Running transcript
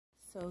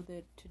so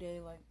that today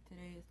is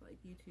like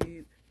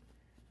YouTube,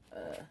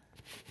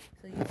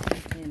 so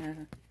YouTube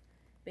can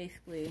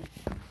basically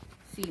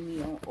see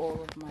me on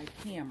all of my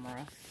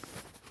cameras.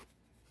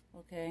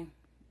 Okay,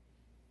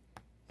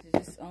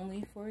 this is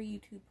only for a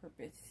YouTube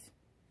purpose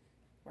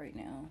right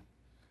now.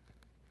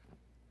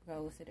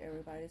 Regardless that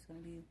everybody's gonna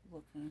be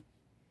looking.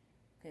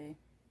 Okay,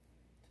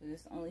 so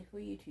this is only for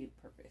YouTube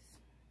purpose.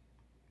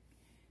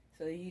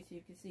 So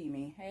YouTube can see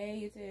me.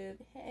 Hey YouTube,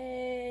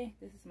 hey,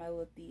 this is my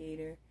little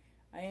theater.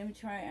 I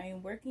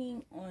am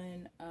working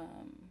on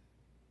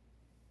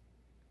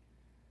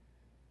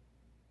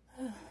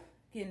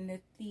getting the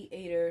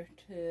theater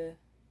to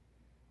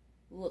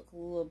look a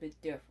little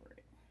bit different.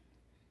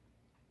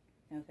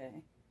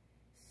 Okay,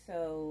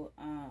 so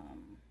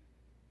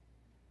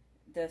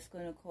that's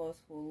gonna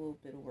cost for a little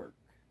bit of work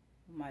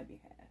on my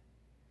behalf.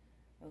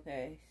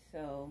 Okay,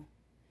 so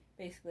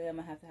basically I'm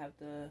gonna have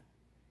the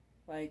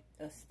like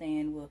a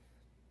stand with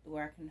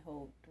where I can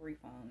hold 3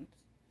 phones.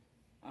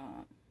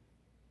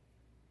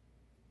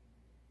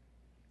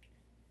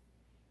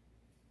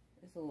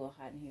 It's a little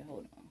hot in here.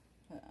 Hold on.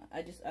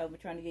 I'm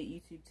trying to get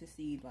YouTube to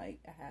see, like,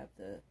 I have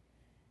the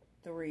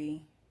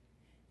 3.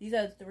 These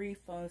are the 3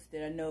 phones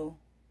that I know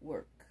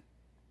work.